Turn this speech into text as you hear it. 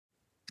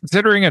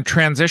Considering a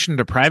transition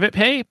to private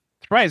pay?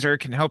 Thrizer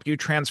can help you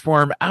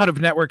transform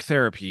out-of-network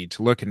therapy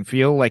to look and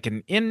feel like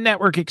an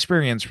in-network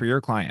experience for your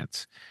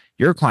clients.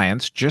 Your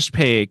clients just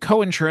pay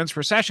co-insurance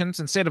for sessions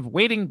instead of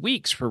waiting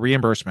weeks for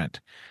reimbursement.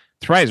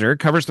 Thrizer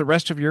covers the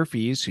rest of your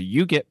fees so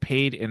you get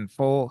paid in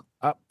full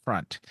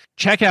upfront.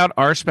 Check out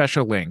our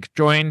special link,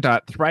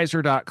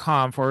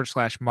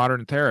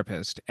 join.thrizer.com/modern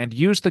therapist, and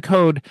use the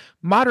code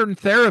modern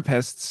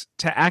therapists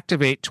to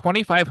activate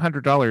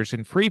 $2,500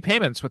 in free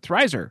payments with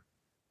Thrizer.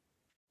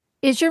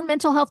 Is your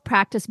mental health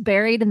practice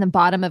buried in the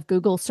bottom of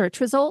Google search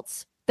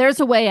results? There's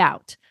a way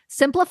out.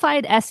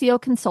 Simplified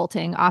SEO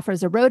Consulting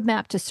offers a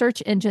roadmap to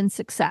search engine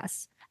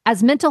success.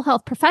 As mental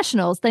health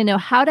professionals, they know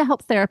how to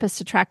help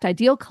therapists attract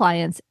ideal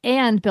clients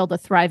and build a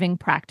thriving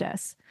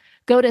practice.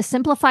 Go to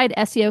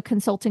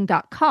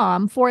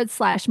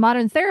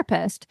simplifiedseoconsulting.com/modern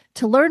therapist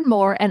to learn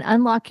more and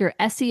unlock your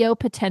SEO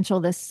potential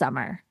this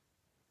summer.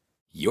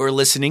 You're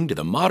listening to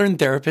the Modern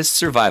Therapist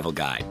Survival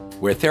Guide,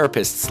 where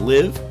therapists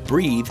live,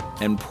 breathe,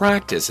 and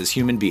practice as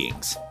human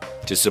beings.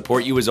 To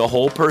support you as a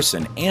whole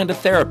person and a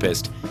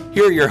therapist,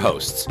 here are your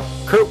hosts,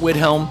 Kurt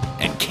Widhelm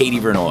and Katie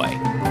Vernoy.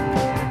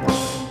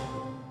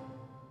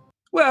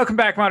 Welcome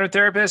back, Modern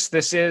Therapists.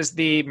 This is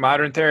the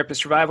Modern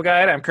Therapist Survival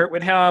Guide. I'm Kurt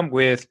Widhelm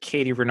with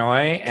Katie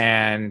Vernoy.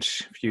 And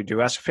if you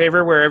do us a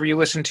favor, wherever you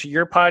listen to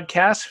your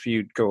podcast, if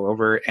you go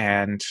over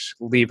and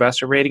leave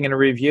us a rating and a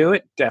review,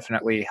 it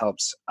definitely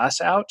helps us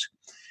out.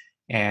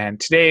 And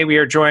today we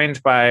are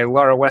joined by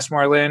Laura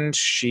Westmoreland.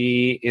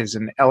 She is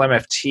an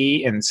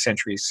LMFT in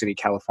Century City,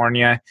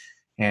 California.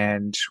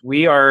 And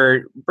we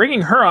are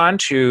bringing her on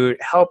to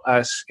help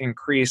us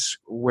increase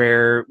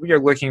where we are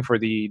looking for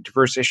the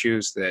diverse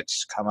issues that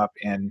come up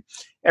in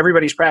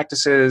everybody's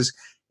practices.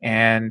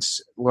 And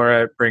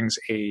Laura brings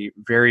a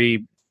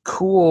very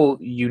cool,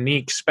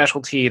 unique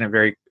specialty and a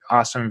very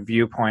awesome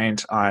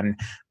viewpoint on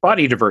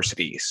body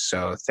diversity.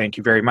 So thank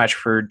you very much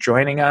for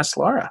joining us,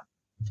 Laura.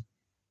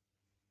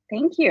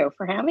 Thank you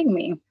for having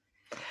me.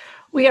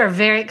 We are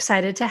very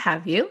excited to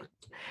have you.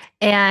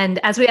 And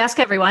as we ask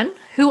everyone,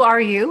 who are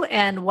you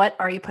and what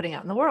are you putting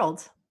out in the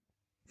world?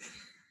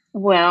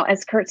 Well,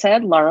 as Kurt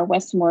said, Laura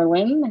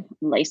Westmoreland,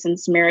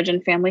 licensed marriage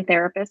and family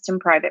therapist in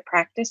private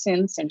practice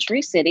in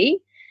Century City.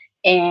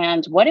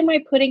 And what am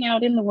I putting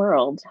out in the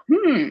world?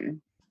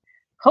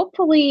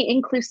 Hopefully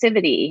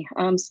inclusivity,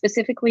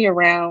 specifically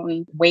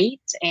around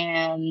weight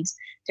and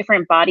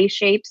different body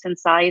shapes and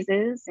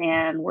sizes,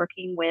 and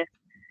working with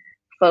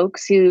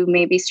folks who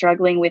may be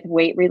struggling with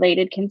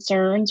weight-related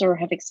concerns or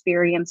have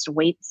experienced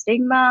weight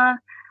stigma.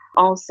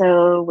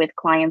 Also with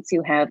clients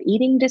who have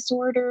eating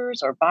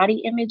disorders or body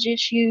image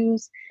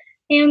issues,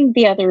 and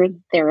the other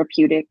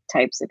therapeutic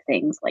types of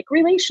things like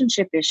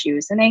relationship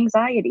issues and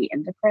anxiety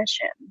and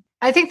depression.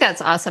 I think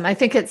that's awesome. I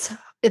think it's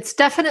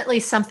definitely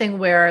something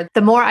where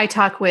the more I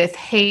talk with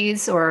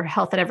HAES or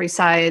Health at Every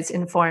Size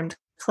informed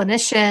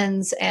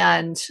clinicians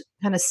and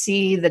kind of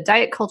see the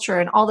diet culture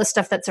and all the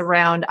stuff that's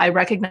around, I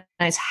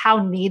recognize how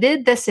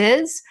needed this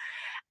is.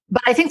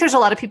 But I think there's a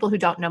lot of people who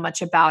don't know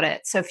much about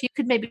it. So if you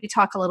could maybe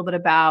talk a little bit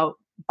about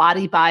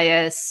body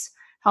bias,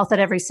 Health at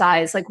Every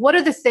Size, like what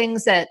are the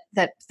things that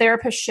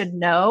therapists should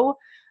know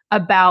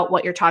about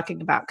what you're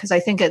talking about? Because I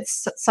think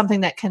it's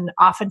something that can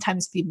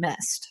oftentimes be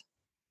missed.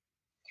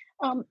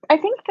 I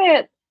think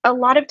that a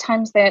lot of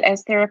times that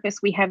as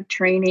therapists, we have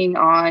training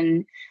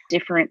on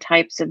different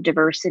types of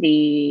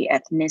diversity,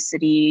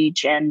 ethnicity,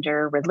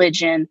 gender,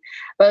 religion,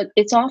 but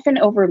it's often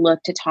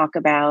overlooked to talk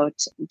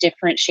about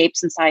different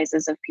shapes and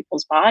sizes of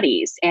people's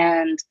bodies.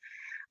 And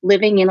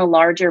living in a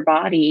larger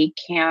body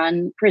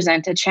can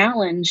present a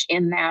challenge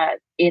in that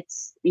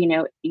it's,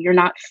 you're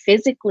not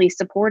physically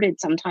supported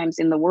sometimes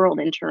in the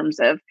world in terms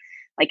of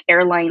like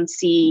airline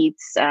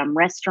seats,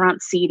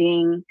 restaurant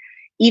seating,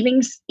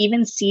 even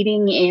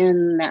seating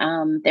in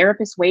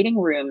therapist waiting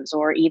rooms,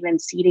 or even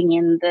seating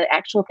in the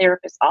actual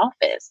therapist's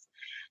office.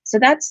 So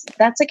that's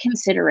a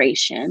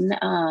consideration.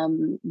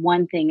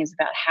 One thing is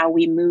about how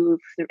we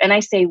move through, and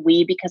I say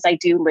we because I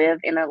do live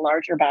in a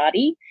larger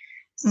body.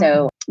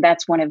 So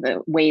that's one of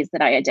the ways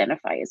that I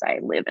identify as I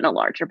live in a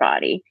larger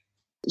body.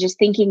 Just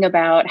thinking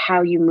about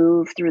how you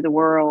move through the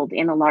world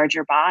in a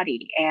larger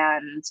body,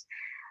 and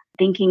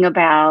thinking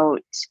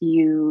about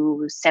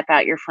you step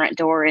out your front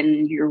door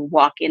and you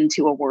walk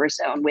into a war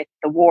zone with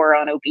the war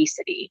on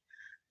obesity.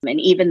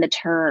 And even the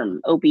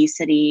term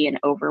obesity and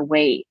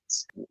overweight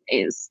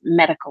is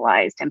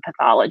medicalized and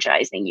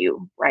pathologizing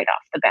you right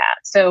off the bat.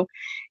 So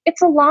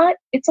it's a lot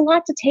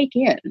to take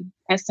in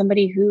as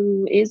somebody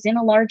who is in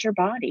a larger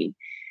body.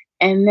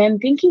 And then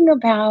thinking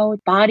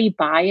about body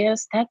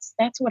bias,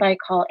 that's what I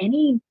call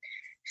any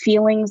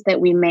feelings that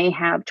we may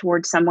have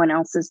towards someone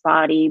else's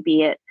body,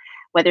 be it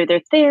whether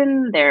they're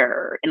thin,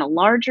 they're in a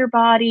larger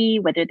body,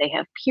 whether they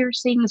have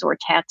piercings or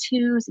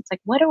tattoos. It's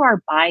like, what are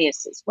our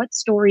biases? What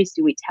stories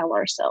do we tell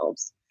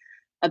ourselves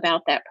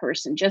about that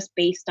person just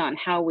based on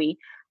how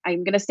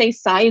I'm going to say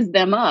size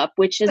them up,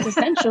 which is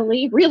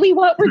essentially really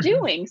what we're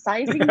doing,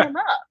 sizing them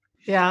up.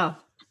 Yeah.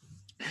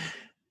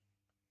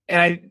 And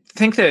I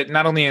think that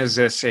not only is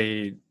this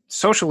a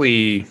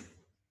socially,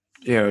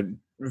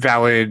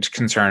 valid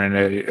concern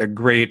and a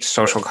great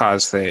social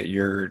cause that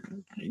you're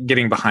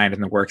getting behind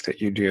in the work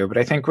that you do. But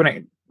I think when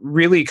it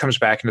really comes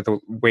back into the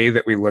way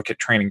that we look at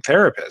training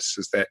therapists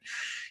is that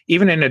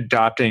even in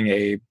adopting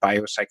a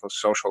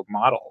biopsychosocial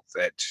model,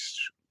 that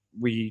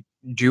we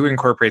do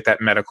incorporate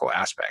that medical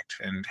aspect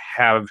and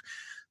have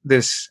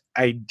this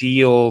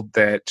ideal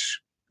that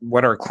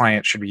what our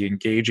clients should be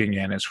engaging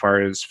in as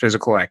far as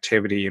physical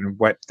activity and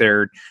what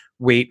their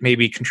weight may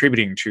be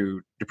contributing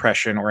to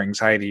depression or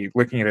anxiety,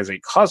 looking at it as a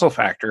causal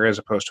factor as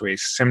opposed to a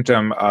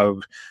symptom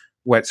of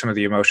what some of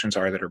the emotions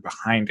are that are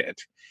behind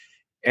it.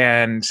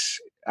 And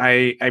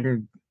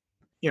I'm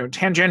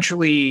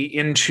tangentially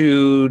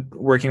into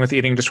working with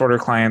eating disorder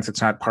clients.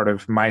 It's not part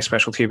of my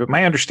specialty, but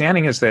my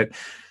understanding is that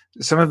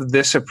some of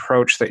this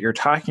approach that you're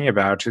talking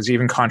about is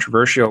even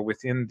controversial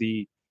within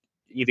the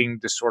eating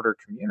disorder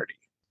community.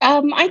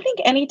 I think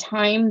any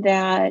time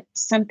that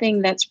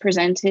something that's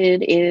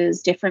presented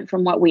is different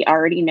from what we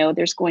already know,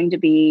 there's going to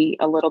be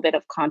a little bit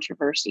of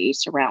controversy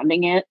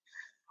surrounding it.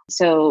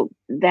 So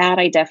that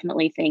I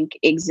definitely think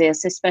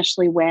exists,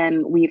 especially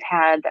when we've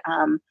had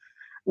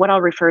what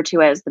I'll refer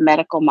to as the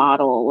medical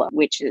model,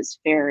 which is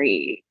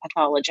very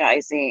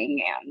pathologizing.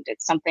 And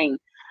it's something,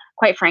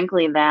 quite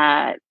frankly,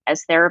 that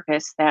as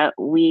therapists that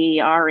we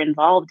are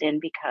involved in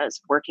because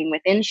working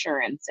with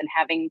insurance and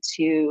having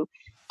to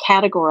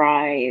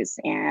categorize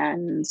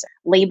and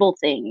label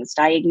things,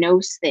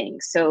 diagnose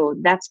things. So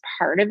that's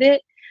part of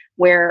it.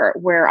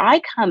 Where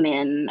I come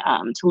in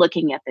to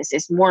looking at this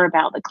is more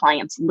about the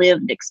client's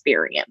lived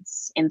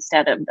experience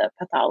instead of the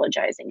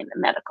pathologizing and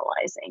the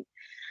medicalizing.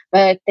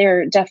 But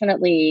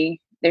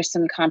there's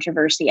some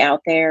controversy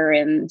out there,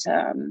 and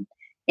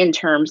in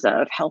terms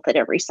of health at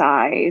every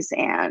size,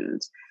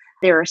 and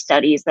there are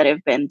studies that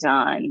have been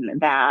done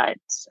that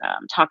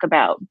talk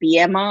about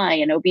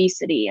BMI and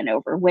obesity and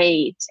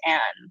overweight.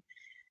 And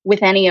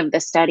with any of the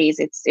studies,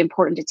 it's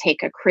important to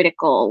take a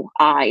critical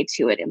eye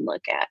to it and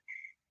look at,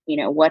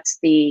 what's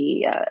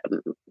the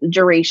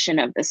duration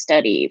of the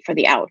study for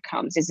the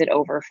outcomes? Is it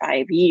over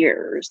 5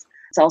 years?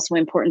 It's also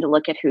important to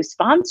look at who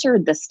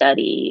sponsored the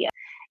study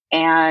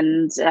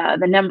and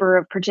the number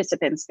of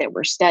participants that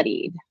were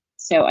studied.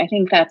 So I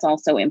think that's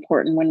also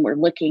important when we're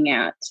looking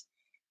at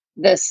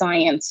the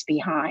science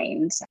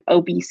behind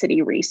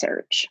obesity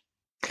research.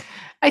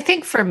 I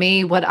think for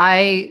me, what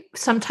I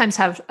sometimes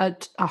have a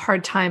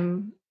hard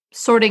time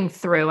sorting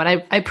through, and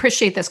I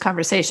appreciate this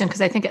conversation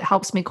because I think it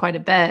helps me quite a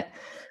bit.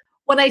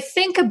 When I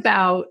think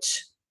about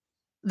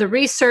the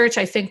research,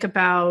 I think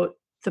about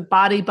the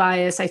body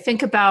bias, I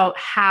think about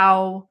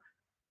how,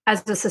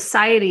 as a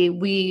society,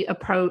 we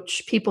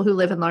approach people who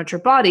live in larger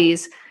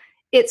bodies.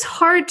 It's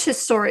hard to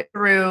sort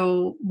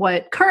through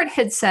what Kurt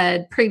had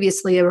said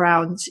previously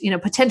around,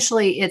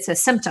 potentially it's a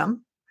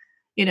symptom.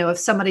 If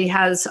somebody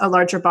has a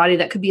larger body,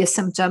 that could be a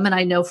symptom. And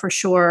I know for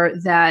sure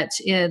that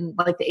in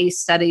like the ACE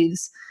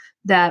studies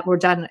that were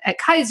done at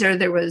Kaiser,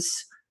 there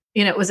was,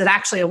 it was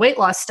actually a weight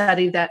loss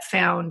study that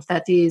found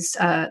that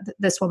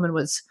this woman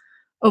was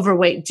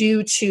overweight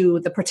due to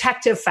the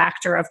protective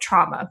factor of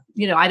trauma.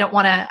 I don't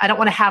want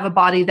to have a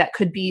body that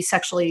could be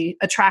sexually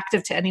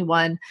attractive to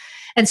anyone.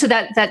 And so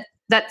that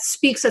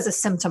speaks as a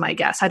symptom, I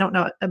guess. I don't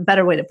know a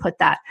better way to put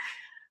that.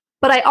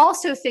 But I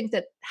also think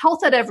that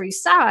health at every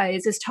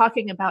size is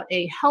talking about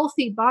a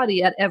healthy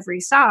body at every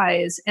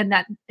size, and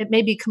that it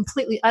may be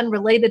completely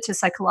unrelated to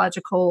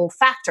psychological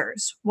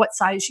factors, what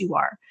size you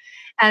are,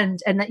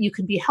 and that you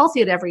can be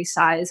healthy at every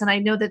size. And I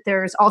know that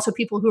there's also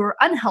people who are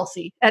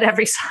unhealthy at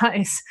every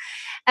size.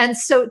 And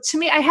so to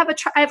me, I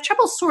have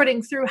trouble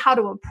sorting through how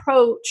to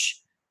approach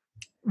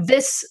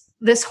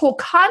this whole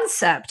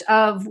concept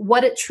of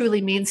what it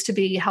truly means to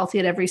be healthy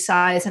at every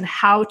size and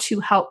how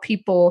to help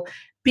people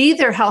be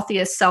their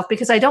healthiest self,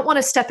 because I don't want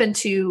to step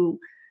into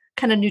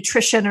kind of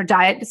nutrition or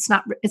diet. It's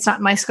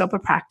not my scope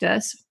of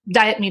practice.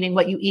 Diet meaning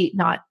what you eat,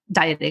 not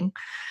dieting.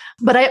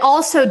 But I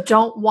also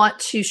don't want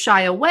to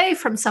shy away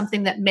from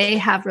something that may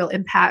have real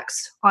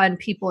impacts on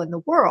people in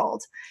the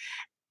world,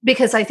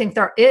 because I think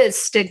there is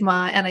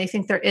stigma and I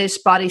think there is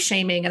body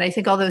shaming and I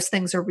think all those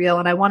things are real.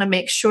 And I want to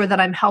make sure that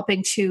I'm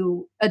helping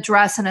to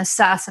address and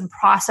assess and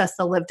process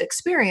the lived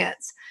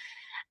experience.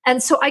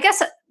 And so I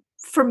guess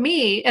for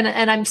me,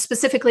 and I'm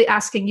specifically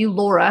asking you,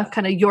 Laura,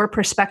 kind of your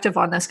perspective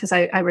on this, because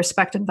I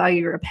respect and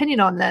value your opinion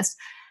on this.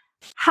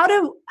 How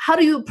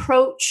do you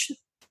approach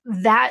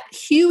that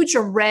huge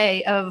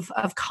array of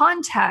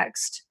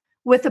context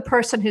with a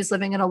person who's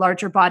living in a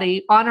larger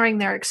body, honoring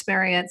their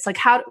experience?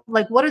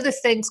 What are the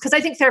things? Because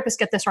I think therapists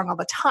get this wrong all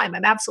the time.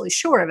 I'm absolutely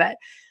sure of it.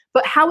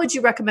 But how would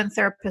you recommend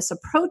therapists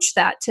approach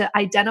that to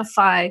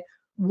identify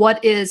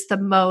what is the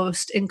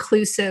most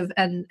inclusive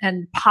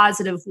and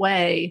positive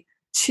way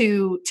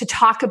to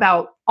talk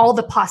about all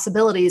the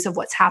possibilities of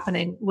what's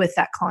happening with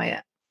that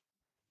client?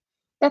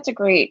 That's a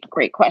great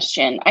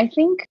question. I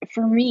think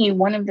for me,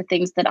 one of the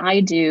things that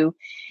I do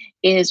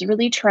is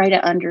really try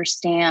to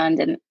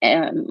understand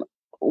and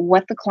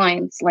what the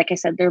clients, like I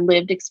said, their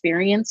lived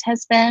experience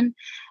has been,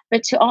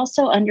 but to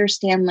also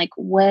understand, like,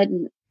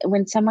 when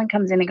someone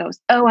comes in and goes,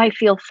 "Oh, I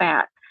feel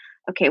fat,"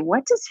 okay,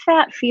 what does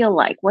fat feel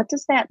like? What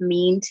does that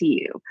mean to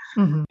you?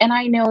 Mhm. And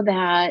I know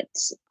that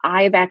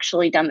I've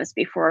actually done this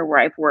before where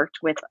I've worked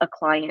with a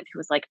client who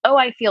was like, oh,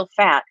 I feel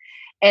fat.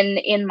 And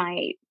in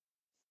my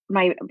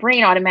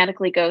brain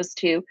automatically goes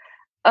to,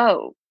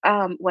 oh,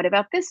 what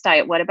about this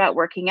diet? What about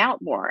working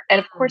out more? And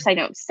of course, I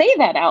don't say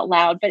that out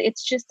loud, but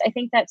it's just, I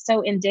think that's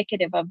so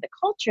indicative of the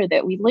culture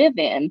that we live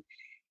in,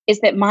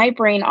 is that my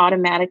brain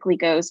automatically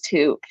goes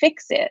to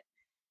fix it.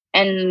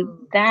 And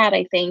that,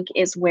 I think,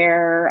 is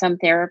where some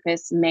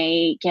therapists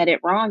may get it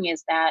wrong,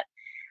 is that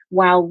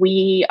while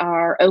we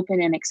are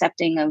open and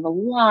accepting of a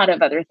lot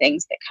of other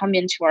things that come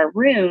into our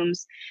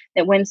rooms,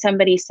 that when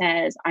somebody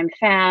says, I'm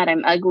fat,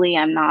 I'm ugly,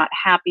 I'm not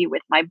happy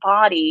with my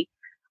body,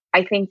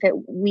 I think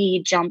that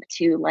we jump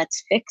to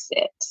let's fix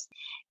it.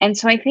 And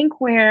so I think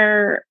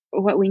where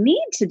what we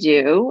need to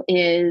do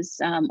is,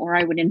 or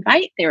I would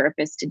invite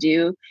therapists to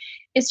do,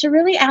 is to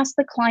really ask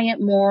the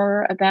client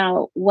more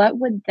about what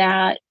would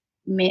that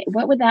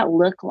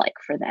look like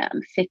for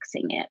them,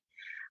 fixing it?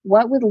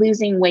 What would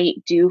losing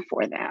weight do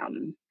for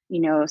them?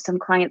 Some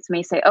clients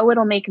may say, oh,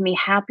 it'll make me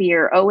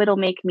happier. Oh, it'll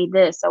make me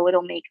this. Oh,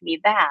 it'll make me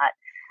that.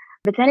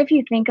 But then if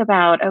you think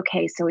about,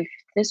 okay, so if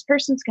this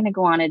person's going to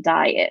go on a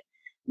diet,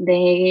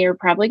 they are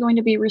probably going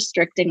to be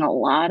restricting a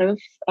lot of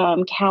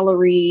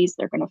calories.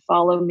 They're going to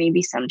follow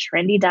maybe some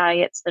trendy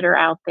diets that are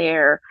out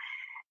there.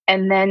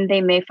 And then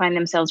they may find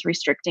themselves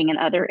restricting in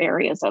other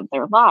areas of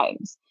their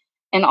lives.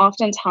 And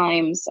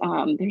oftentimes,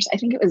 I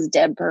think it was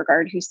Deb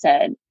Burgard who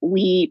said,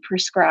 we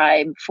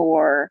prescribe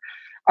for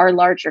our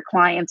larger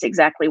clients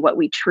exactly what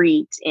we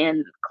treat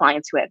in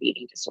clients who have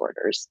eating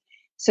disorders.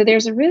 So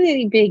there's a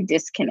really big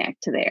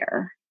disconnect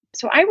there.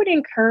 So I would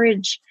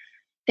encourage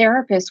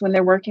therapists when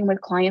they're working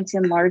with clients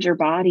in larger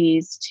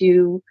bodies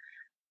to,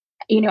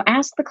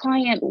 ask the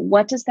client,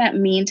 what does that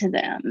mean to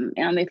them?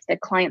 If the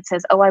client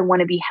says, oh, I want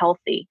to be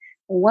healthy,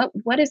 what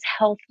does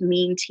health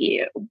mean to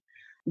you?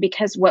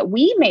 Because what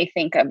we may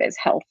think of as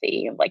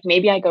healthy, like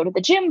maybe I go to the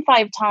gym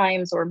 5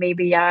 times, or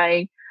maybe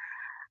I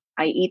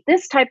eat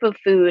this type of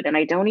food and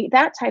I don't eat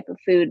that type of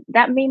food,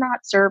 that may not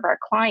serve our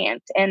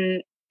client.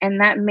 And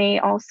that may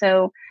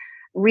also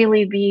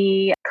really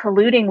be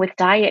colluding with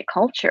diet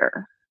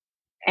culture.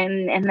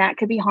 And that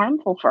could be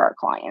harmful for our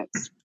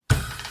clients.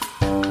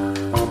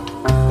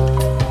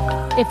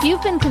 If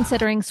you've been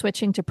considering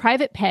switching to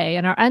private pay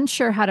and are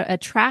unsure how to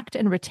attract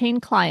and retain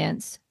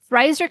clients,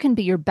 Thrizer can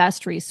be your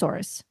best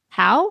resource.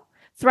 How?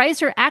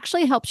 Thrizer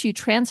actually helps you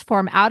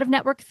transform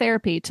out-of-network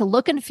therapy to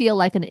look and feel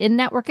like an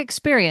in-network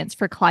experience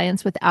for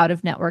clients with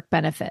out-of-network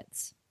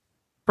benefits.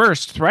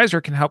 First,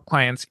 Thrizer can help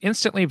clients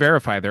instantly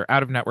verify their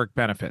out-of-network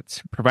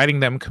benefits,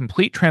 providing them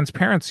complete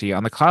transparency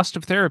on the cost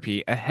of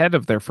therapy ahead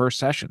of their first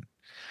session.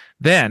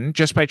 Then,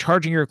 just by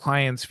charging your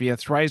clients via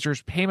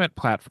Thrizer's payment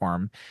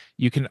platform,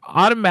 you can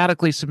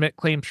automatically submit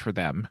claims for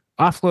them,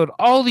 offload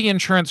all the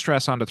insurance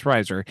stress onto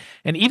Thrizer,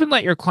 and even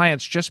let your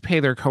clients just pay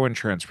their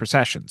coinsurance for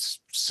sessions,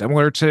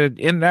 similar to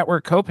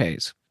in-network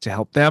copays, to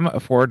help them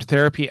afford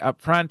therapy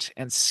upfront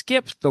and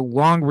skip the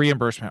long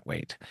reimbursement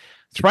wait.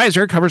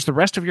 Thrizer covers the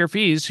rest of your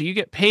fees, so you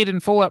get paid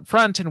in full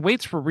upfront and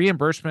waits for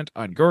reimbursement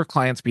on your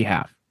client's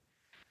behalf.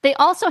 They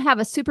also have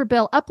a super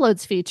bill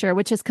uploads feature,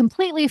 which is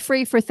completely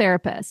free for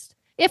therapists.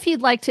 If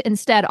you'd like to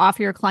instead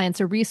offer your clients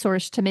a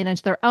resource to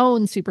manage their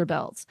own super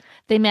bills,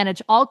 they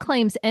manage all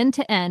claims end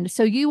to end,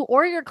 so you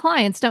or your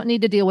clients don't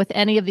need to deal with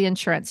any of the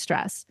insurance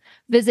stress.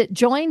 Visit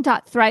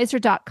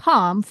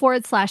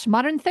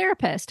join.thrizer.com/modern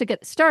therapist to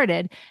get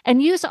started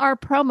and use our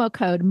promo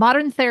code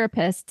modern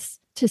therapists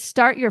to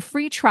start your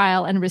free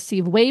trial and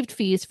receive waived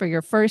fees for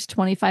your first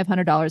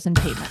 $2,500 in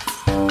payments.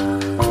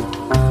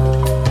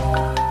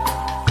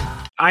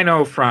 I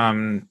know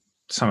from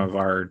some of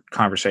our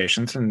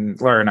conversations,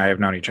 and Laura and I have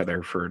known each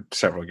other for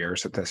several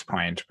years at this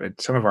point, but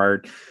some of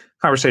our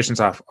conversations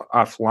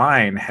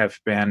offline have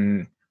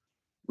been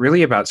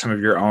really about some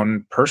of your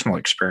own personal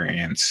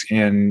experience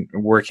in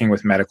working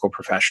with medical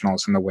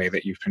professionals and the way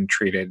that you've been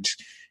treated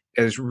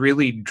as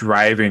really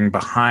driving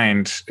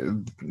behind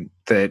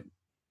that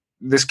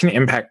this can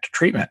impact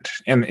treatment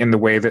in the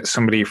way that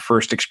somebody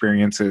first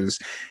experiences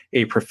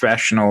a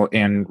professional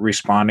in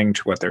responding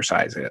to what their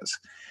size is.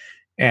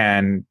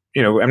 And,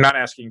 I'm not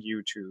asking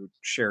you to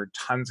share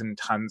tons and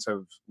tons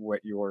of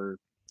what your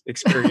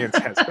experience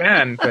has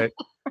been, but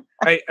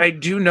I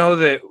do know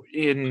that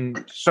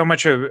in so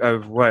much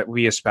of what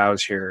we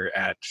espouse here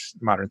at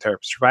Modern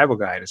Therapist Survival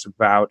Guide is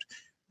about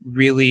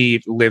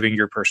really living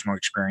your personal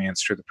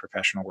experience through the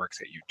professional work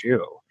that you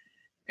do.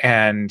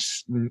 And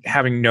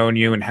having known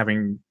you and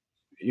having,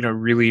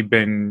 really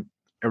been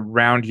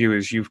around you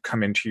as you've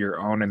come into your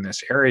own in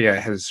this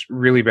area has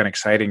really been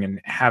exciting.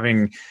 And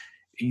having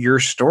your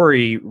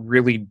story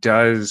really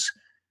does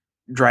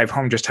drive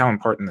home just how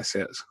important this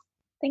is.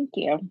 Thank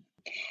you.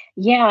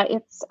 Yeah,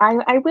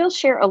 I will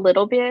share a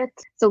little bit.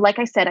 So like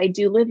I said, I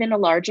do live in a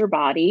larger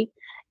body,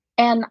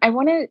 and I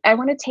want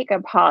to take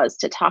a pause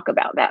to talk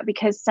about that,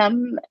 because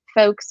some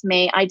folks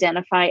may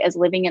identify as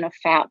living in a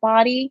fat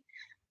body.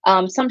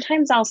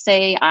 Sometimes I'll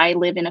say I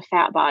live in a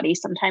fat body.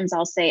 Sometimes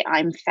I'll say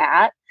I'm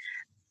fat.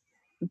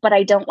 but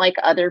I don't like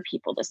other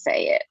people to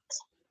say it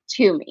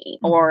to me.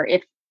 Or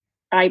if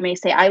I may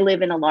say, I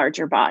live in a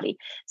larger body.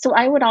 So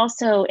I would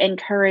also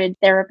encourage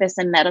therapists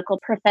and medical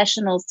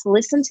professionals to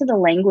listen to the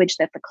language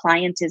that the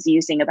client is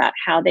using about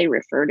how they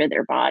refer to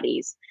their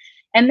bodies.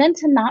 And then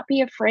to not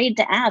be afraid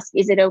to ask,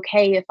 is it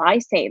okay if I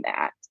say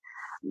that?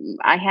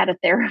 I had a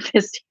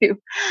therapist who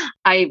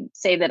I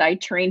say that I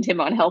trained him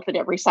on Health at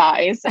Every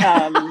Size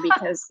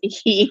because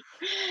he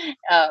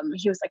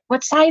was like,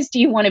 "What size do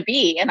you want to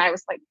be?" And I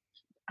was like,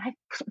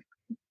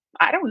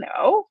 I don't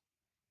know,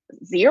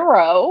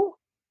 0.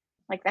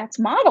 Like, that's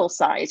model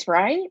size,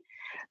 right?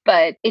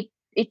 But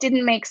it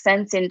didn't make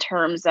sense in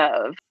terms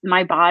of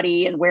my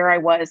body and where I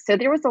was. So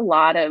there was a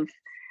lot of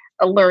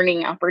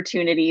learning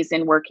opportunities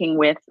in working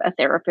with a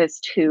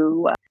therapist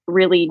who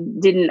really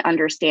didn't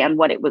understand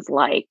what it was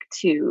like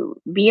to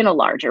be in a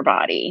larger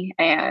body,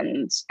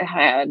 and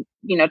had,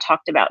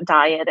 talked about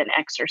diet and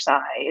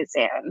exercise.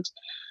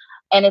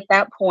 And at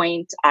that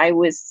point,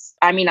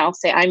 I'll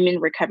say I'm in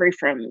recovery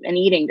from an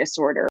eating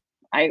disorder.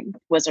 I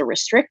was a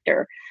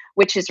restrictor,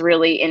 which is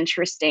really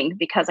interesting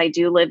because I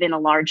do live in a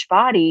large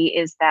body,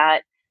 is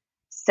that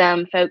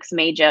some folks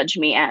may judge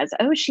me as,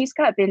 oh, she's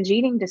got binge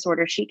eating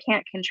disorder, she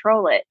can't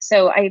control it.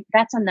 So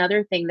that's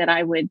another thing that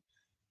I would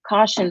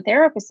caution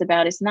therapists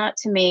about, is not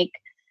to make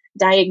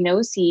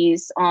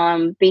diagnoses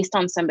based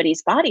on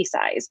somebody's body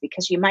size,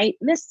 because you might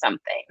miss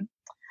something.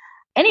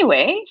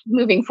 Anyway,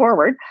 moving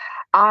forward,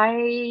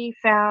 I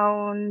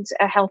found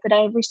a Health at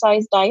Every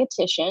Size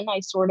dietitian.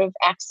 I sort of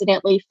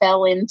accidentally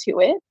fell into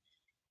it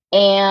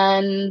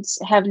and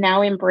have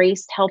now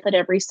embraced Health at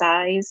Every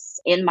Size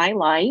in my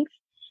life,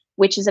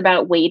 which is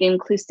about weight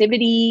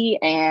inclusivity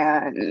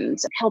and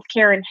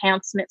healthcare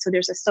enhancement. So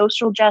there's a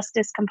social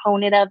justice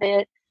component of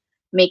it,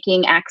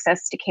 making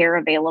access to care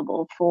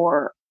available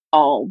for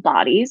all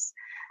bodies.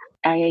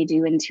 I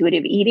do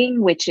intuitive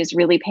eating, which is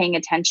really paying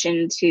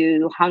attention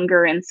to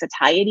hunger and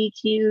satiety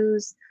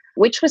cues,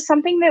 which was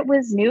something that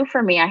was new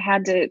for me.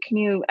 Can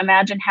you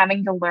imagine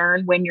having to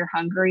learn when you're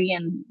hungry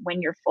and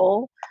when you're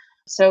full?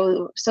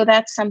 So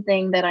that's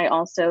something that I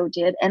also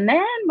did. And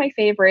then my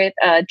favorite,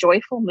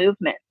 joyful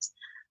movement.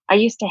 I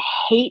used to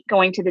hate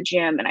going to the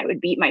gym, and I would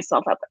beat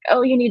myself up like,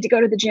 oh, you need to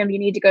go to the gym. You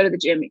need to go to the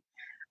gym.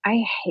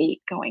 I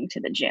hate going to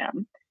the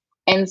gym.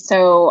 And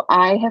so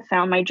I have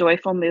found my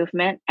joyful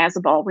movement as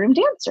a ballroom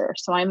dancer.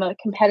 So I'm a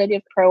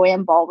competitive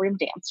pro-am ballroom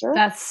dancer.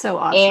 That's so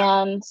awesome.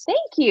 And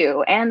thank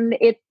you. And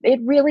it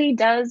really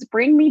does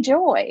bring me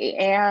joy,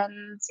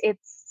 and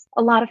it's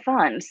a lot of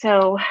fun.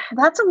 So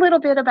that's a little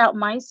bit about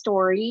my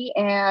story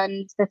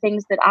and the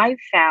things that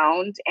I've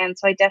found. And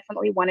so I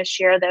definitely want to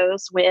share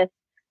those with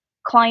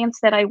clients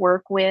that I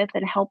work with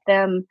and help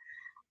them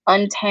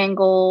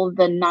untangle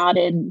the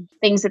knotted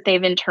things that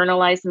they've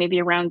internalized, maybe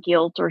around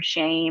guilt or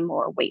shame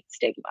or weight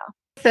stigma.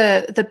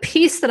 The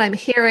piece that I'm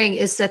hearing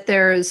is that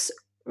there's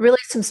really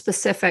some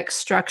specific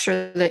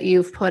structure that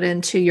you've put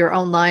into your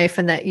own life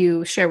and that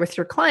you share with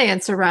your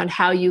clients around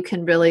how you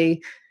can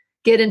really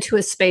get into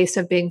a space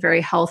of being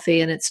very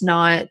healthy. And it's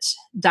not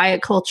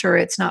diet culture.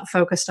 It's not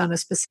focused on a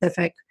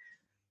specific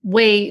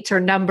weight or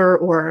number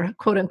or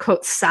quote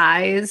unquote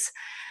size,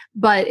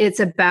 but it's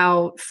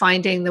about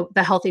finding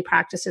the healthy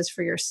practices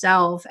for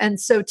yourself. And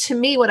so to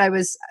me,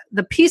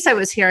 the piece I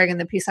was hearing and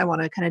the piece I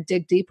want to kind of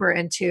dig deeper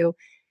into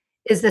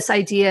is this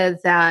idea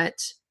that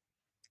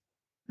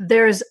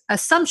there's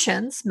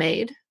assumptions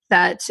made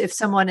that if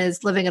someone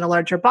is living in a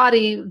larger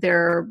body,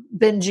 they're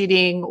binge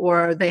eating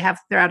or they're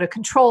out of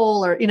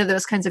control or,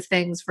 those kinds of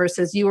things,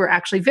 versus you are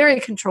actually very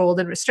controlled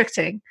and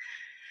restricting.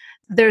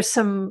 There's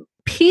some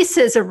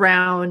pieces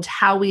around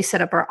how we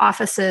set up our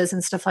offices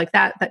and stuff like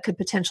that could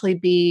potentially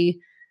be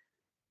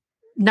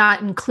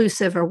not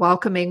inclusive or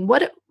welcoming.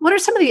 What are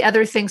some of the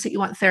other things that you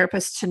want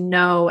therapists to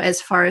know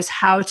as far as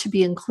how to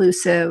be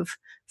inclusive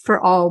for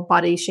all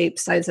body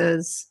shapes,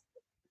 sizes,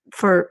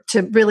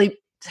 to really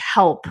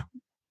help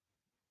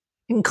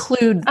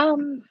include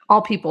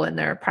all people in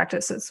their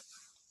practices?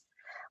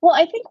 Well,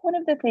 I think one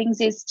of the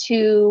things is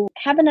to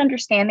have an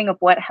understanding of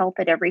what Health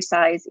at Every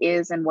Size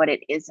is and what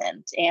it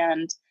isn't.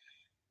 And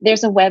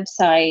there's a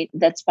website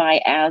that's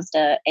by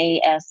ASDAH,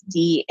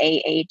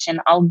 ASDAH, and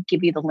I'll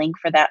give you the link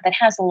for that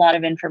has a lot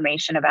of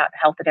information about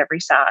Health at Every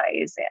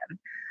Size,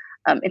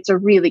 and it's a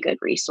really good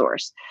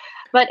resource.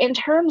 But in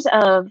terms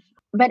of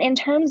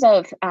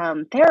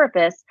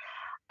therapists,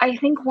 I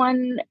think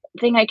one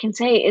thing I can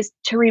say is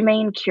to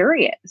remain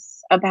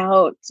curious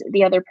about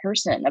the other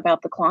person,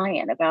 about the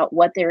client, about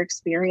what their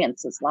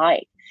experience is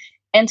like,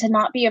 and to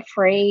not be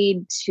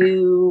afraid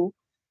to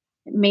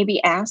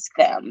maybe ask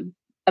them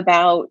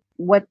about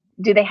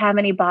do they have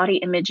any body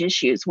image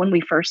issues when we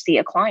first see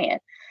a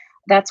client.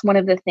 That's one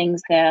of the things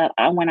that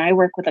when I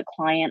work with a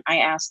client, I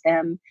ask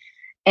them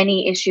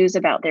any issues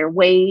about their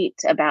weight,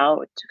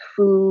 about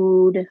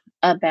food,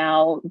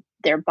 about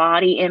their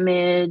body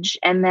image.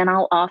 And then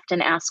I'll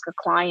often ask a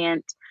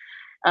client,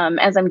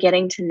 as I'm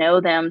getting to know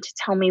them, to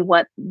tell me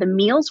what the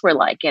meals were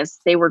like as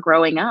they were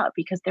growing up,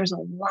 because there's a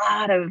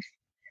lot of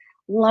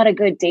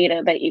good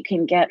data that you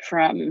can get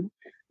from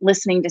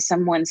listening to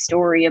someone's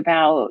story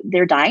about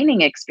their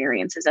dining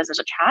experiences as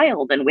a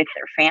child and with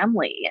their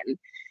family.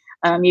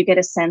 And you get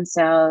a sense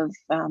of,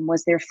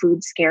 was there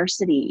food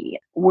scarcity?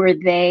 Were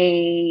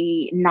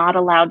they not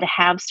allowed to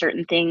have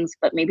certain things,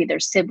 but maybe their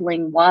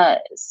sibling was?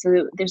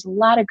 So there's a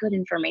lot of good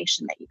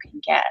information that you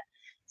can get.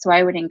 So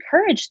I would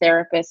encourage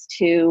therapists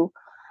to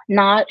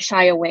not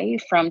shy away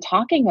from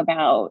talking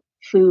about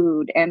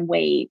food and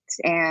weight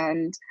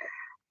and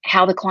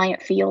how the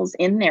client feels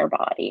in their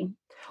body.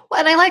 Well,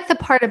 and I like the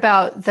part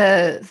about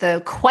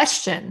the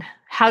question,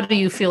 how do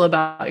you feel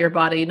about your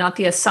body? Not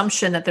the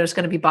assumption that there's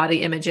going to be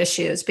body image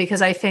issues,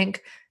 because I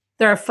think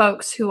there are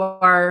folks who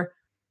are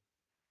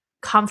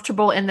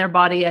comfortable in their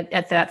body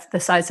at the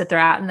size that they're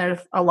at, and there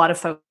are a lot of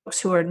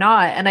folks who are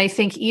not. And I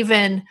think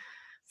even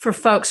for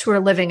folks who are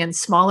living in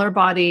smaller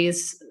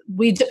bodies,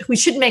 we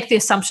shouldn't make the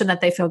assumption that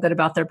they feel good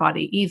about their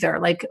body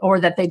either, or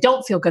that they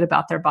don't feel good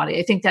about their body.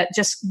 I think that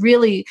just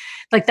really,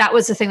 that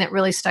was the thing that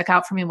really stuck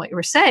out for me in what you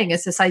were saying,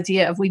 is this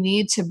idea of we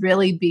need to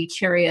really be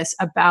curious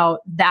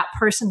about that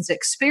person's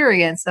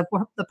experience,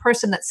 the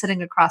person that's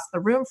sitting across the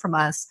room from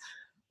us,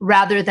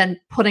 rather than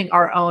putting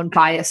our own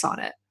bias on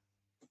it.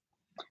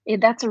 Yeah,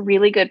 that's a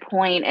really good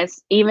point,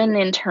 as even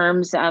in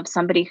terms of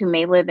somebody who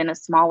may live in a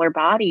smaller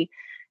body.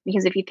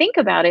 Because if you think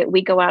about it,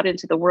 we go out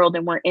into the world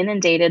and we're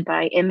inundated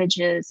by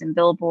images and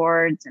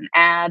billboards and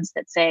ads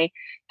that say,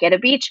 get a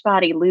beach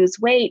body, lose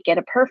weight, get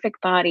a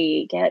perfect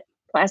body, get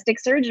plastic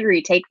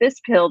surgery, take this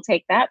pill,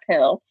 take that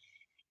pill.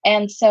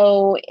 And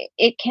so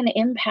it can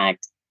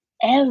impact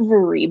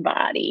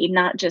everybody,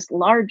 not just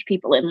large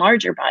people in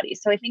larger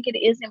bodies. So I think it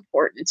is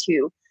important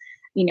to,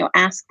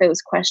 ask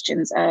those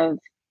questions of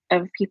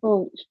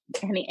people,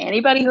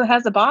 anybody who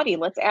has a body.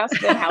 Let's ask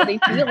them how they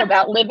feel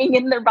about living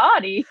in their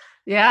body.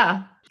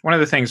 Yeah. One of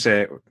the things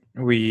that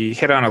we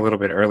hit on a little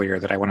bit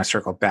earlier that I want to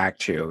circle back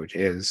to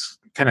is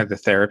kind of the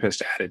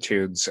therapist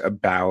attitudes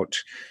about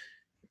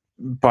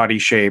body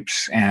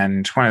shapes.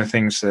 And one of the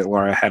things that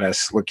Laura had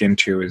us look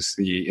into is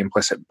the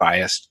implicit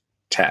bias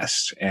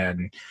test.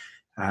 And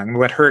I'm going to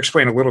let her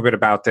explain a little bit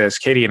about this.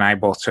 Katie and I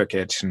both took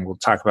it, and we'll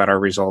talk about our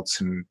results,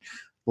 and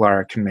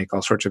Laura can make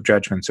all sorts of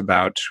judgments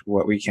about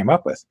what we came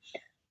up with.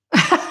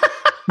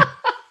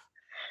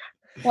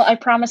 Well, I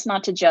promise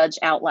not to judge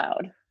out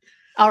loud.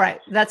 All right.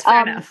 That's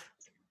fair enough.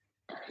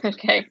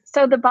 Okay.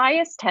 So the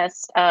bias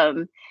test,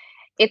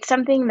 it's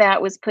something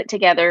that was put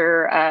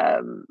together.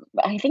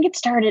 I think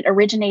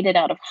originated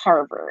out of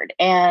Harvard.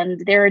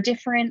 And there are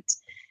different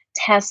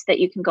tests that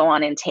you can go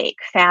on and take: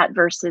 fat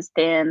versus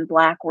thin,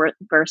 black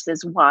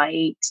versus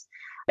white.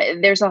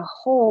 There's a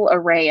whole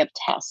array of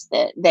tests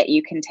that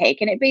you can take.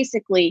 And it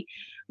basically,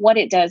 what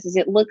it does is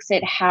it looks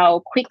at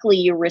how quickly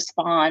you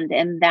respond.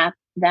 And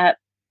that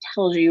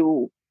tells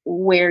you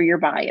where your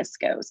bias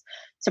goes.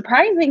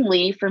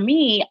 Surprisingly for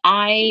me,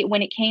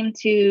 when it came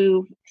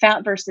to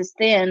fat versus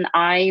thin,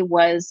 I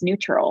was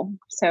neutral.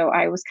 So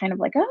I was kind of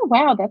like, oh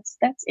wow, that's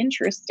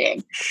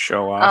interesting.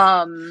 Show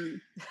off.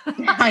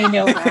 I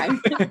know,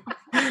 right?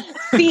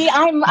 See,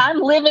 I'm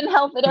living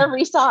health at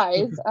every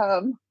size.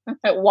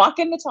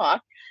 Walking the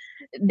talk.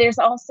 There's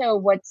also,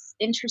 what's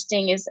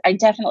interesting is, I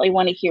definitely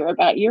want to hear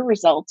about your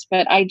results,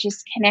 but I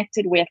just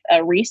connected with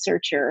a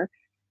researcher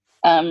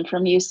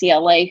from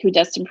UCLA who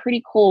does some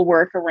pretty cool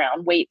work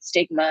around weight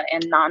stigma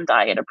and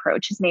non-diet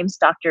approach. His name's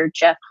Dr.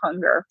 Jeff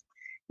Hunger.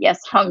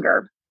 Yes,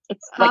 Hunger.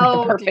 It's like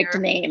the perfect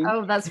name.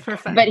 Oh, that's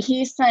perfect. But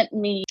he sent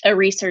me a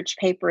research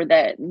paper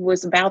that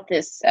was about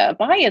this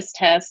bias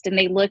test, and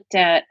they looked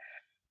at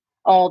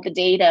all the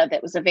data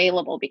that was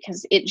available,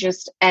 because it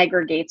just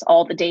aggregates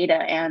all the data.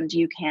 And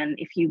you can,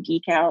 if you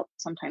geek out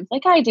sometimes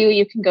like I do,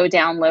 you can go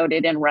download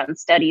it and run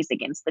studies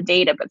against the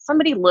data. But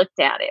somebody looked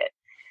at it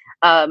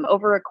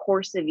over a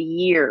course of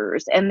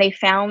years, and they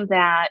found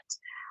that,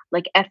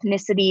 like,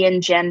 ethnicity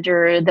and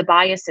gender, the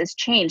biases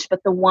changed,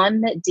 but the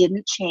one that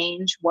didn't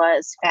change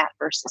was fat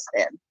versus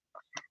thin.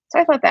 So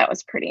I thought that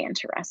was pretty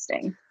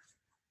interesting.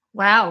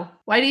 Wow.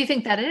 Why do you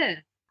think that is?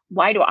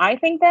 Why do I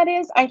think that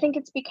is? I think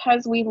it's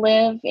because we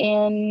live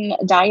in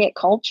diet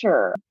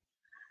culture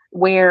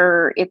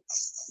where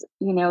it's,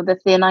 the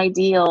thin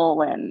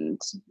ideal,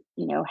 and,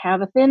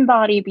 have a thin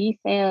body, be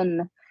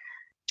thin.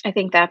 I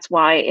think that's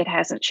why it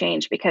hasn't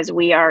changed, because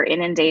we are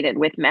inundated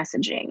with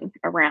messaging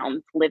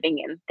around living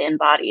in thin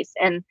bodies.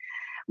 And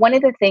one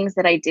of the things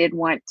that I did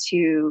want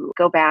to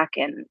go back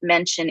and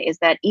mention is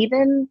that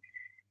even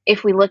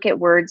if we look at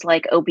words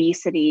like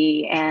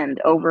obesity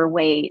and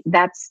overweight,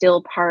 that's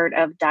still part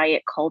of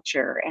diet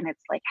culture. And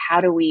it's like,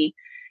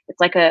 it's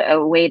like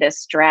a way to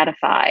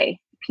stratify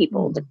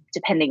people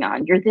depending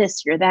on you're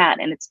this, you're that.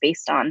 And it's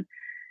based on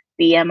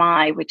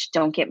BMI, which,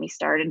 don't get me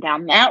started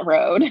down that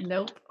road.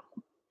 Nope.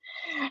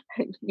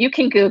 You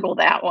can Google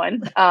that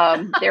one.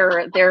 There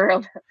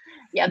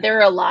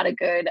are a lot of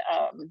good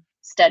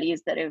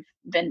studies that have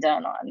been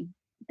done on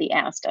the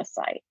Asked Us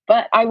site.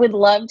 But I would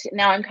love to,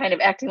 now I'm kind of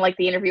acting like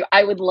the interview,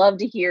 I would love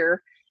to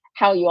hear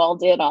how you all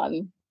did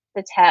on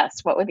the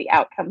test. What were the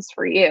outcomes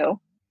for you?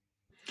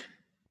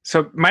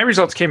 So my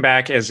results came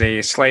back as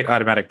a slight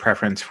automatic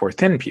preference for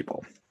thin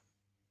people.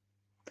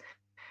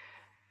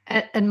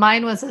 And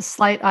mine was a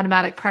slight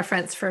automatic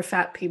preference for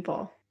fat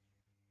people.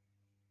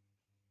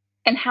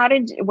 And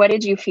what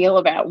did you feel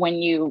about when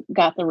you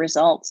got the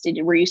results?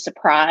 Were you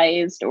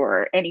surprised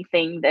or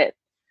anything that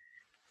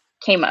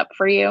came up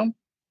for you?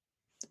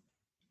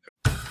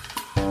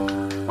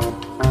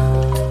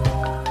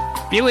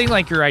 Feeling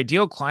like your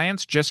ideal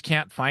clients just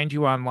can't find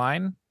you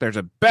online? There's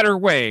a better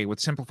way with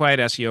Simplified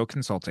SEO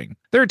Consulting.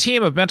 They're a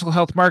team of mental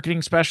health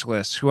marketing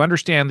specialists who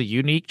understand the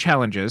unique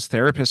challenges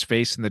therapists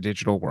face in the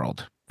digital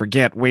world.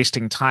 Forget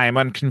wasting time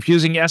on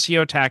confusing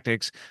SEO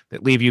tactics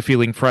that leave you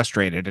feeling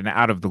frustrated and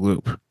out of the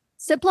loop.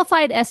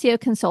 Simplified SEO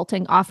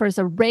Consulting offers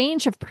a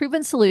range of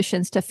proven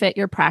solutions to fit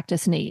your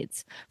practice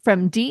needs,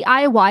 from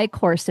DIY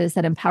courses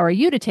that empower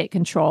you to take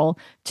control,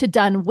 to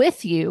done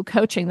with you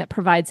coaching that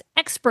provides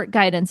expert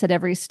guidance at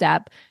every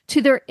step, to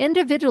their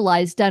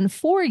individualized done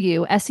for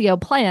you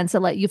SEO plans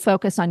that let you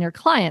focus on your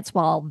clients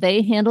while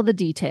they handle the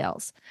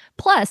details.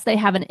 Plus, they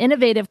have an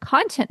innovative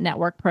content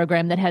network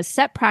program that has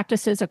set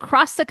practices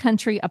across the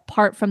country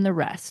apart from the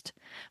rest.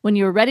 When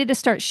you're ready to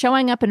start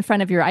showing up in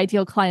front of your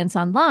ideal clients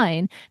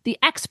online, the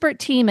expert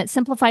team at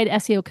Simplified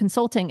SEO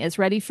Consulting is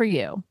ready for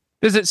you.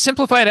 Visit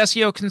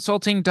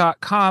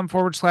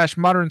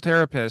simplifiedseoconsulting.com/modern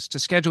therapist to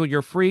schedule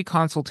your free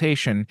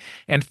consultation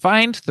and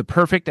find the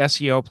perfect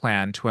SEO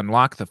plan to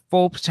unlock the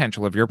full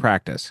potential of your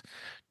practice.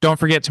 Don't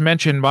forget to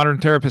mention Modern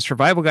Therapist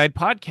Survival Guide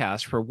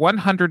podcast for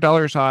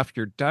 $100 off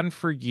your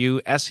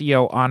done-for-you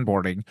SEO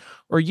onboarding,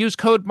 or use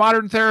code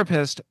Modern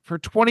Therapist for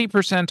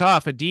 20%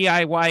 off a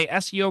DIY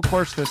SEO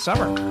course this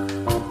summer.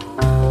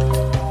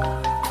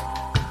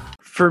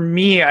 For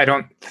me, I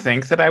don't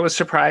think that I was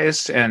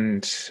surprised,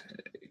 and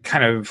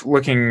kind of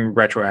looking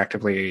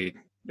retroactively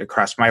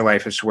across my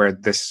life as to where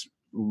this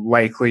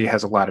likely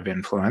has a lot of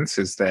influence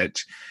is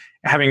that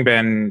having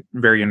been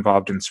very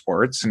involved in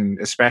sports, and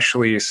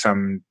especially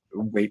some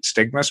weight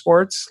stigma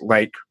sports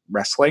like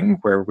wrestling,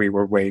 where we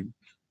were weighed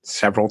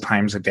several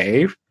times a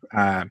day,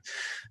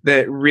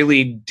 that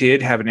really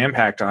did have an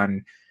impact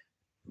on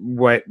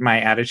what my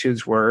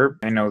attitudes were.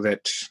 I know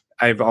that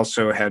I've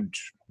also had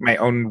my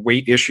own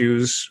weight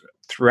issues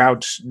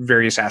throughout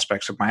various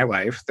aspects of my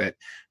life that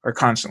are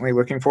constantly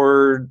looking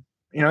for,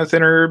 a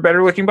thinner,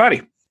 better looking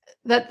body.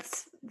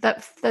 That's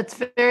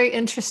very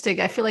interesting.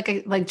 I feel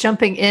like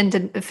jumping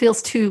in, it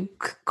feels too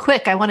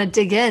quick. I want to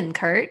dig in,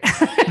 Kurt.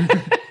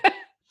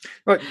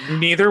 Look,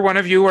 neither one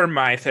of you are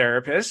my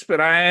therapist, but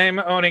I'm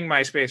owning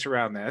my space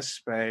around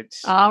this. But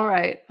all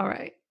right.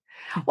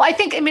 Well, I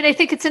think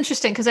it's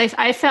interesting because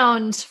I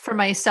found for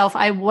myself,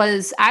 I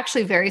was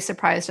actually very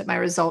surprised at my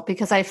result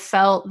because I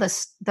felt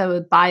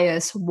the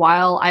bias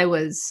while I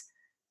was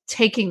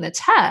taking the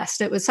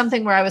test. It was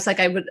something where I was like,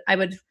 I would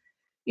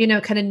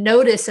kind of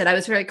notice it. I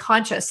was very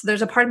conscious.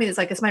 There's a part of me that's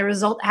like, is my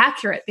result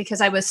accurate?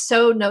 Because I was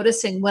so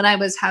noticing when I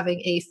was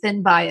having a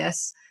thin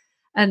bias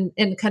and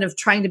kind of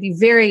trying to be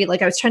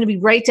I was trying to be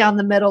right down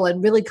the middle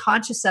and really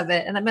conscious of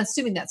it. And I'm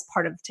assuming that's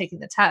part of taking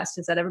the test,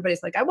 is that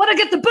everybody's like, I want to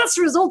get the best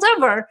result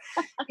ever,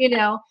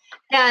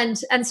 and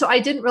so I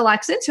didn't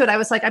relax into it. I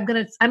was like, I'm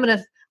going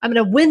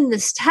to win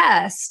this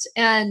test.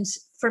 And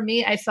for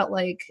me, I felt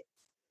like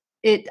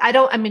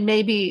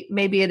maybe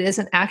it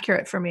isn't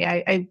accurate for me.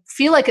 I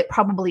feel like it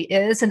probably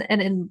is. And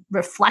in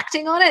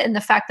reflecting on it and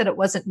the fact that it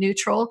wasn't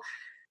neutral,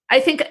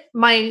 I think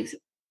my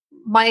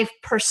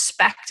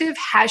perspective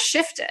has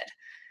shifted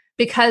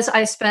because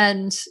I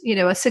spend,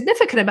 a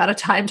significant amount of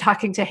time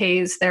talking to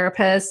HAES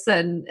therapists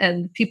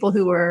and people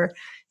who are,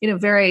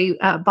 very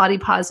body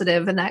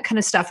positive and that kind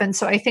of stuff. And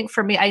so I think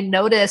for me, I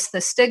noticed the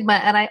stigma,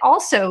 and I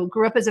also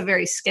grew up as a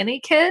very skinny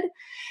kid.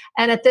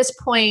 And at this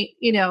point,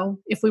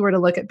 if we were to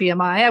look at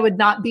BMI, I would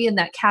not be in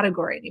that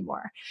category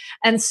anymore.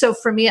 And so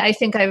for me, I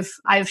think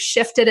I've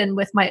shifted in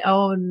with my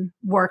own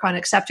work on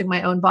accepting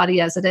my own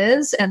body as it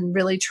is and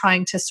really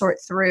trying to sort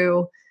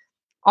through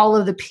all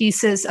of the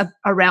pieces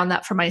around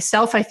that for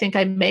myself. I think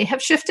I may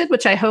have shifted,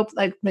 which I hope,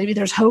 like maybe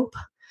there's hope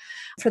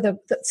for the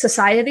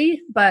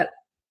society, but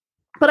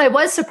I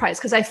was surprised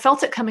because I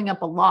felt it coming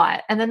up a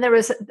lot. And then there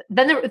was a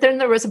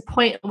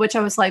point at which I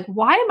was like,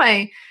 why am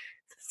I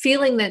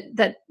feeling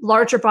that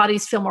larger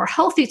bodies feel more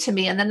healthy to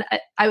me? And then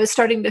I was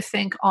starting to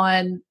think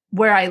on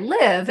where I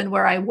live and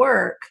where I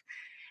work.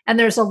 And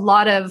there's a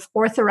lot of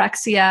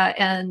orthorexia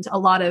and a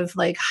lot of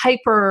like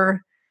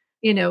hyper,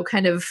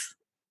 kind of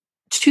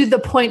to the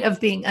point of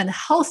being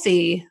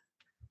unhealthy,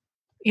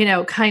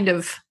 kind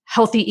of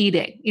healthy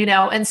eating,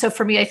 And so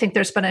for me, I think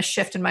there's been a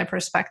shift in my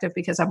perspective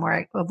because of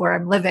where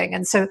I'm living.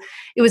 And so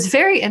it was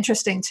very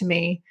interesting to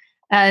me.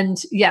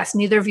 And yes,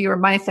 neither of you are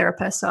my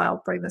therapist, so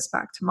I'll bring this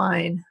back to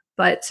mine.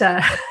 But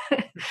yeah,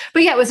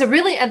 it was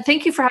and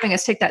thank you for having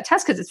us take that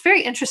test because it's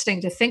very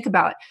interesting to think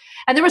about.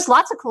 And there was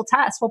lots of cool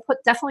tests. We'll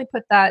definitely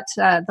put that,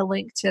 the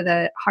link to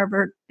the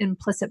Harvard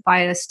implicit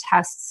bias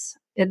tests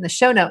in the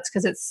show notes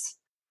because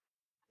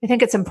I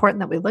think it's important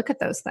that we look at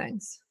those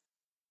things.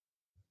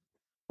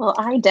 Well,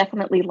 I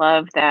definitely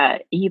love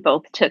that you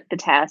both took the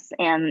test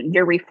and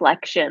your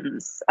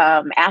reflections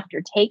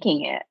after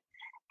taking it.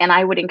 And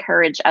I would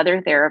encourage other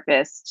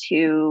therapists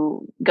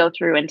to go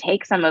through and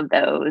take some of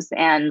those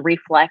and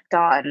reflect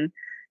on,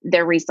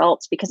 their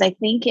results, because I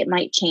think it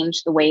might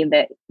change the way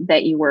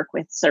that you work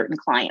with certain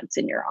clients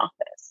in your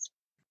office.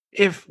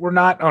 If we're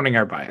not owning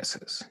our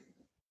biases,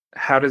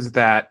 how does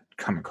that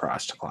come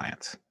across to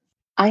clients?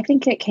 I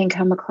think it can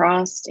come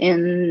across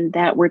in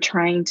that we're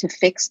trying to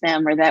fix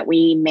them, or that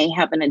we may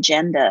have an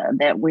agenda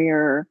that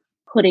we're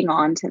putting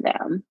onto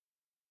them.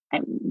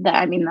 And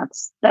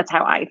that's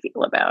how I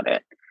feel about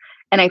it.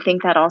 And I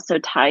think that also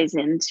ties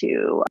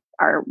into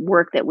our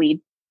work that we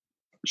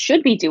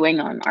should be doing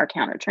on our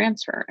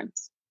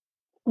countertransference.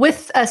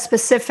 With a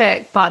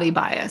specific body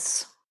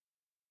bias,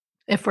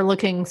 if we're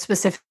looking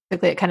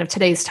specifically at kind of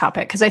today's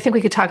topic, because I think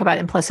we could talk about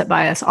implicit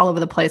bias all over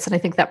the place, and I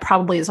think that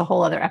probably is a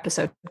whole other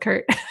episode,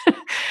 Kurt.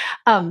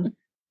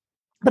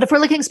 But if we're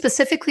looking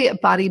specifically at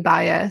body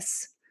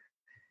bias,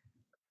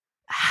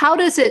 how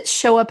does it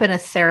show up in a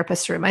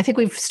therapist room? I think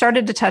we've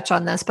started to touch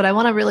on this, but I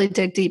want to really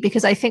dig deep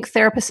because I think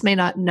therapists may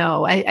not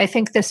know. I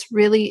think this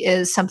really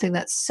is something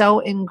that's so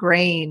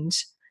ingrained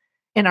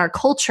in our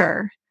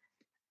culture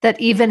that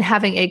even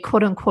having a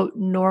quote unquote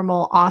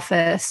normal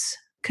office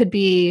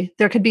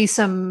there could be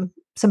some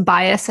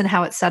bias in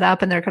how it's set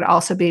up, and there could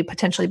also be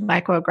potentially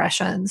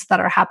microaggressions that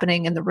are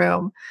happening in the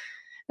room.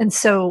 And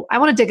so I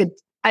want to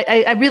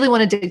I really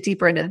want to dig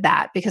deeper into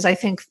that, because I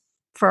think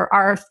for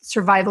our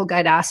survival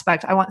guide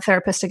aspect, I want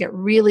therapists to get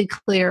really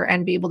clear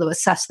and be able to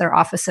assess their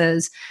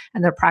offices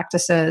and their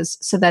practices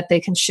so that they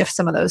can shift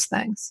some of those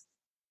things.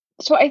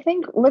 So I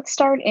think let's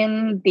start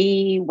in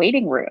the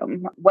waiting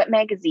room. What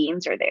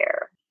magazines are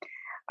there?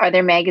 Are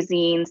there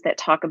magazines that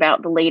talk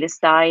about the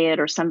latest diet,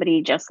 or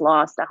somebody just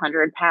lost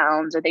 100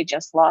 pounds, or they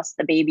just lost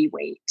the baby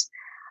weight?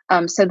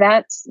 So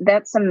that's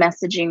some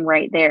messaging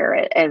right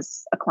there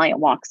as a client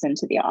walks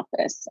into the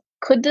office.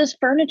 Could this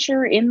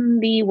furniture in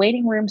the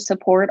waiting room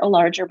support a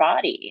larger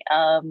body?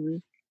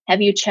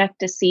 Have you checked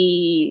to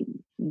see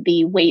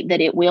the weight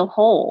that it will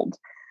hold?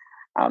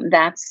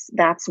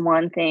 That's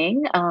one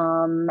thing.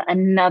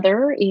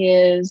 Another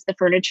is the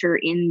furniture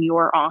in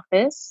your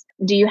office.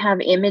 Do you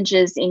have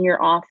images in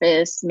your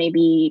office,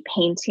 maybe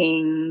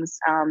paintings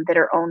that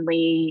are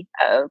only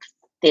of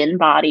thin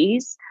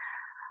bodies?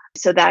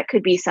 So that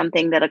could be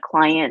something that a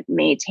client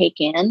may take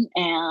in.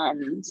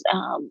 And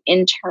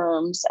in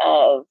terms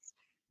of,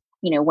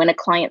 when a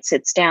client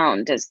sits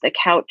down, does the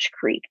couch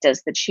creak?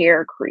 Does the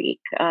chair creak?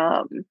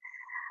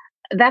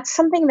 That's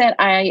something that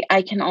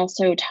I can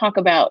also talk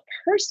about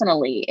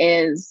personally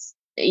is,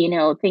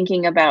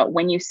 thinking about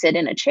when you sit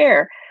in a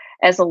chair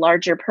as a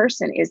larger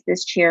person, is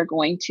this chair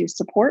going to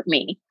support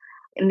me?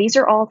 And these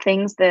are all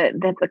things that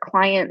the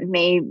client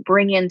may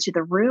bring into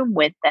the room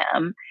with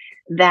them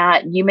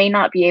that you may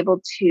not be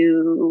able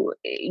to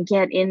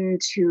get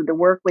into the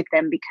work with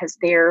them because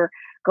they're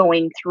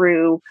going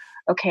through,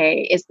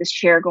 okay, is this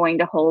chair going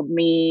to hold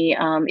me?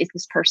 Is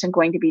this person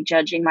going to be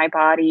judging my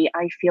body?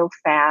 I feel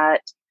fat.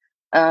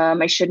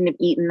 I shouldn't have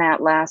eaten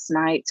that last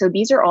night. So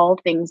these are all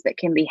things that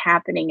can be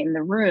happening in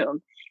the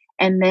room.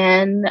 And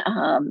then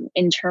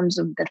in terms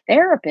of the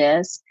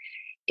therapist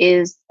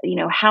is,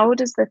 how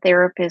does the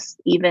therapist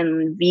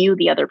even view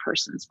the other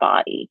person's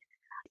body?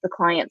 The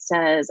client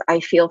says, I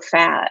feel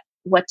fat.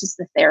 What does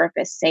the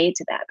therapist say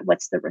to that?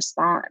 What's the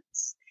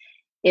response?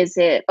 Is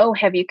it, oh,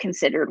 have you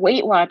considered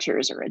Weight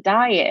Watchers or a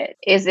diet?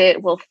 Is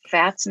it, well,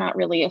 fat's not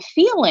really a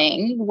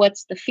feeling.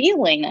 What's the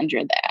feeling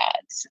under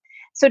that?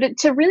 So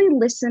to really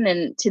listen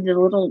and to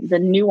the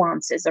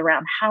nuances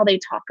around how they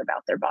talk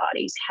about their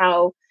bodies,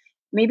 how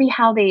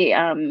they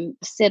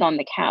sit on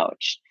the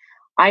couch.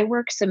 I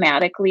work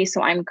somatically,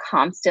 so I'm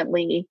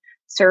constantly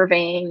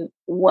surveying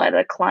what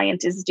a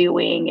client is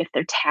doing, if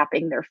they're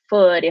tapping their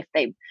foot,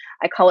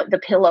 I call it the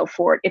pillow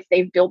fort, if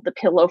they've built the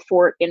pillow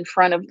fort in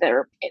front of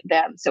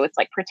them. So it's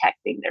like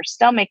protecting their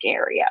stomach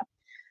area.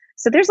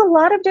 So there's a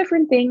lot of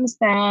different things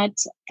that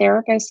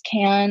therapists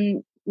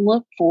can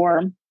look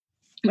for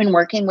when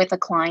working with a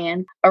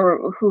client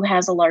or who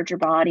has a larger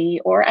body,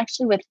 or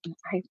actually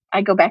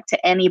I go back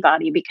to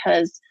anybody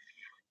because,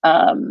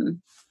 I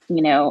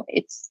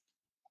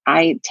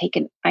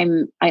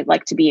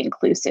like to be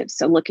inclusive.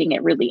 So looking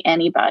at really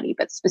anybody,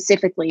 but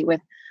specifically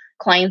with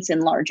clients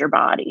in larger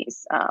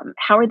bodies,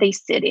 how are they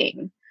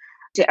sitting?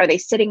 Are they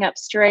sitting up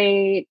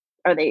straight?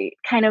 Are they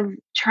kind of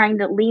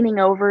leaning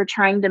over,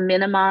 trying to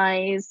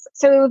minimize?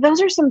 So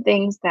those are some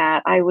things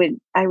that I would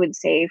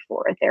say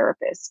for a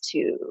therapist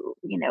to,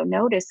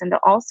 notice, and to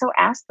also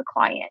ask the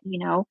client,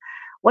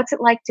 what's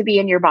it like to be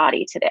in your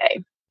body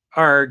today?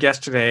 Our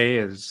guest today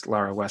is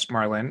Laura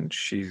Westmoreland.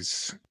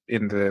 She's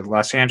in the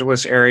Los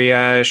Angeles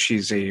area.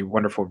 She's a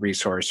wonderful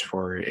resource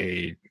for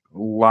a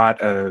lot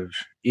of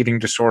eating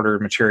disorder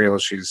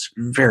materials. She's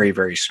very,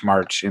 very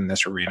smart in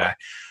this arena.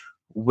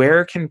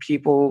 Where can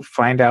people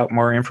find out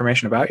more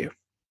information about you?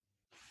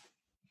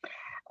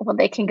 Well,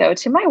 they can go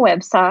to my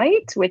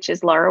website, which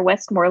is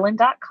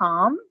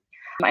laurawestmoreland.com.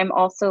 I'm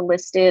also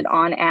listed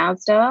on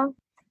ASDA,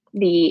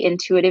 the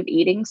intuitive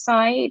eating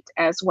site,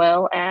 as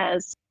well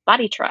as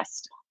Body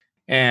Trust.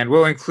 And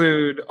we'll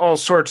include all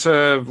sorts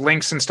of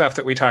links and stuff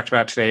that we talked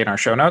about today in our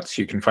show notes.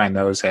 You can find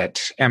those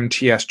at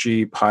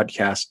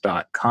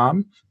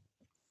mtsgpodcast.com.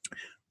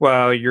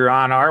 Well, you're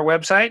on our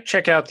website.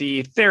 Check out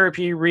the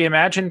Therapy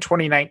Reimagined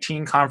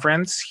 2019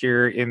 conference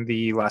here in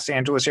the Los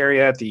Angeles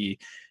area at the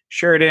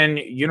Sheraton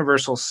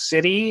Universal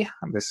City.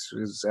 This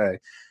is a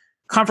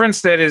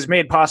conference that is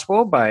made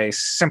possible by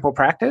Simple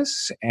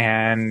Practice,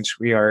 and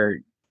we are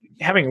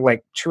having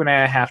like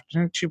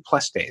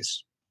 2+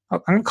 days.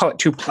 I'm going to call it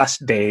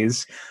 2+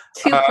 days.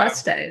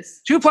 2+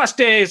 days. 2+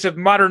 days of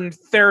modern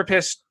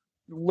therapist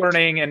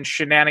learning and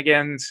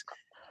shenanigans.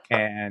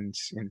 And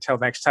until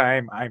next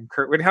time, I'm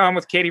Kurt Wilhelm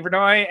with Katie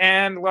Vernoy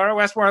and Laura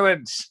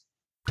Westmoreland.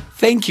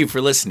 Thank you for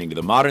listening to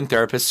the Modern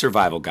Therapist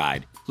Survival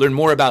Guide. Learn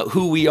more about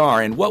who we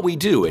are and what we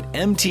do at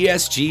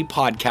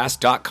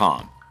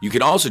mtsgpodcast.com. You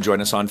can also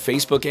join us on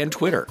Facebook and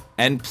Twitter.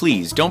 And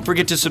please don't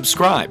forget to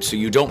subscribe so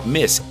you don't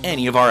miss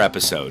any of our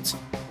episodes.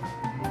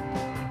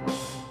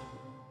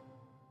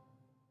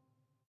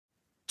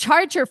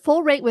 Charge your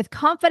full rate with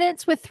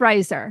confidence with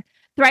Thrizer.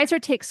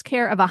 Thrizer takes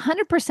care of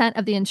 100%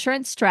 of the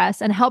insurance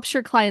stress and helps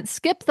your clients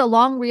skip the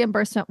long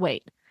reimbursement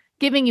wait,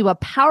 giving you a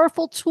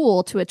powerful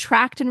tool to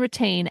attract and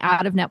retain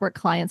out-of-network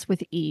clients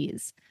with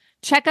ease.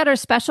 Check out our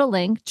special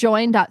link,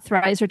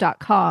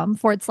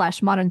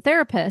 join.thrizer.com/modern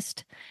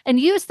therapist, and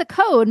use the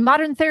code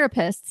Modern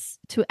Therapists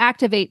to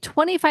activate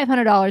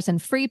 $2,500 in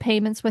free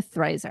payments with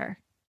Thrizer.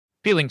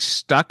 Feeling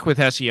stuck with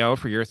SEO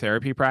for your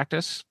therapy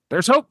practice?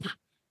 There's hope.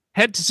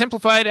 Head to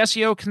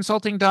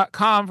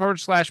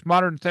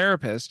simplifiedseoconsulting.com/modern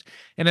therapist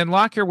and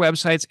unlock your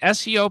website's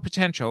SEO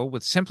potential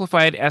with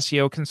Simplified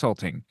SEO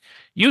Consulting.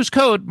 Use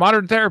code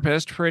Modern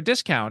Therapist for a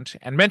discount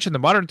and mention the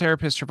Modern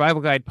Therapist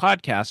Survival Guide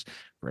podcast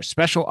for a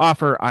special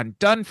offer on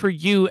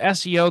done-for-you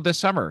SEO this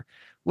summer.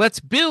 Let's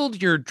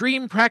build your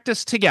dream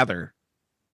practice together.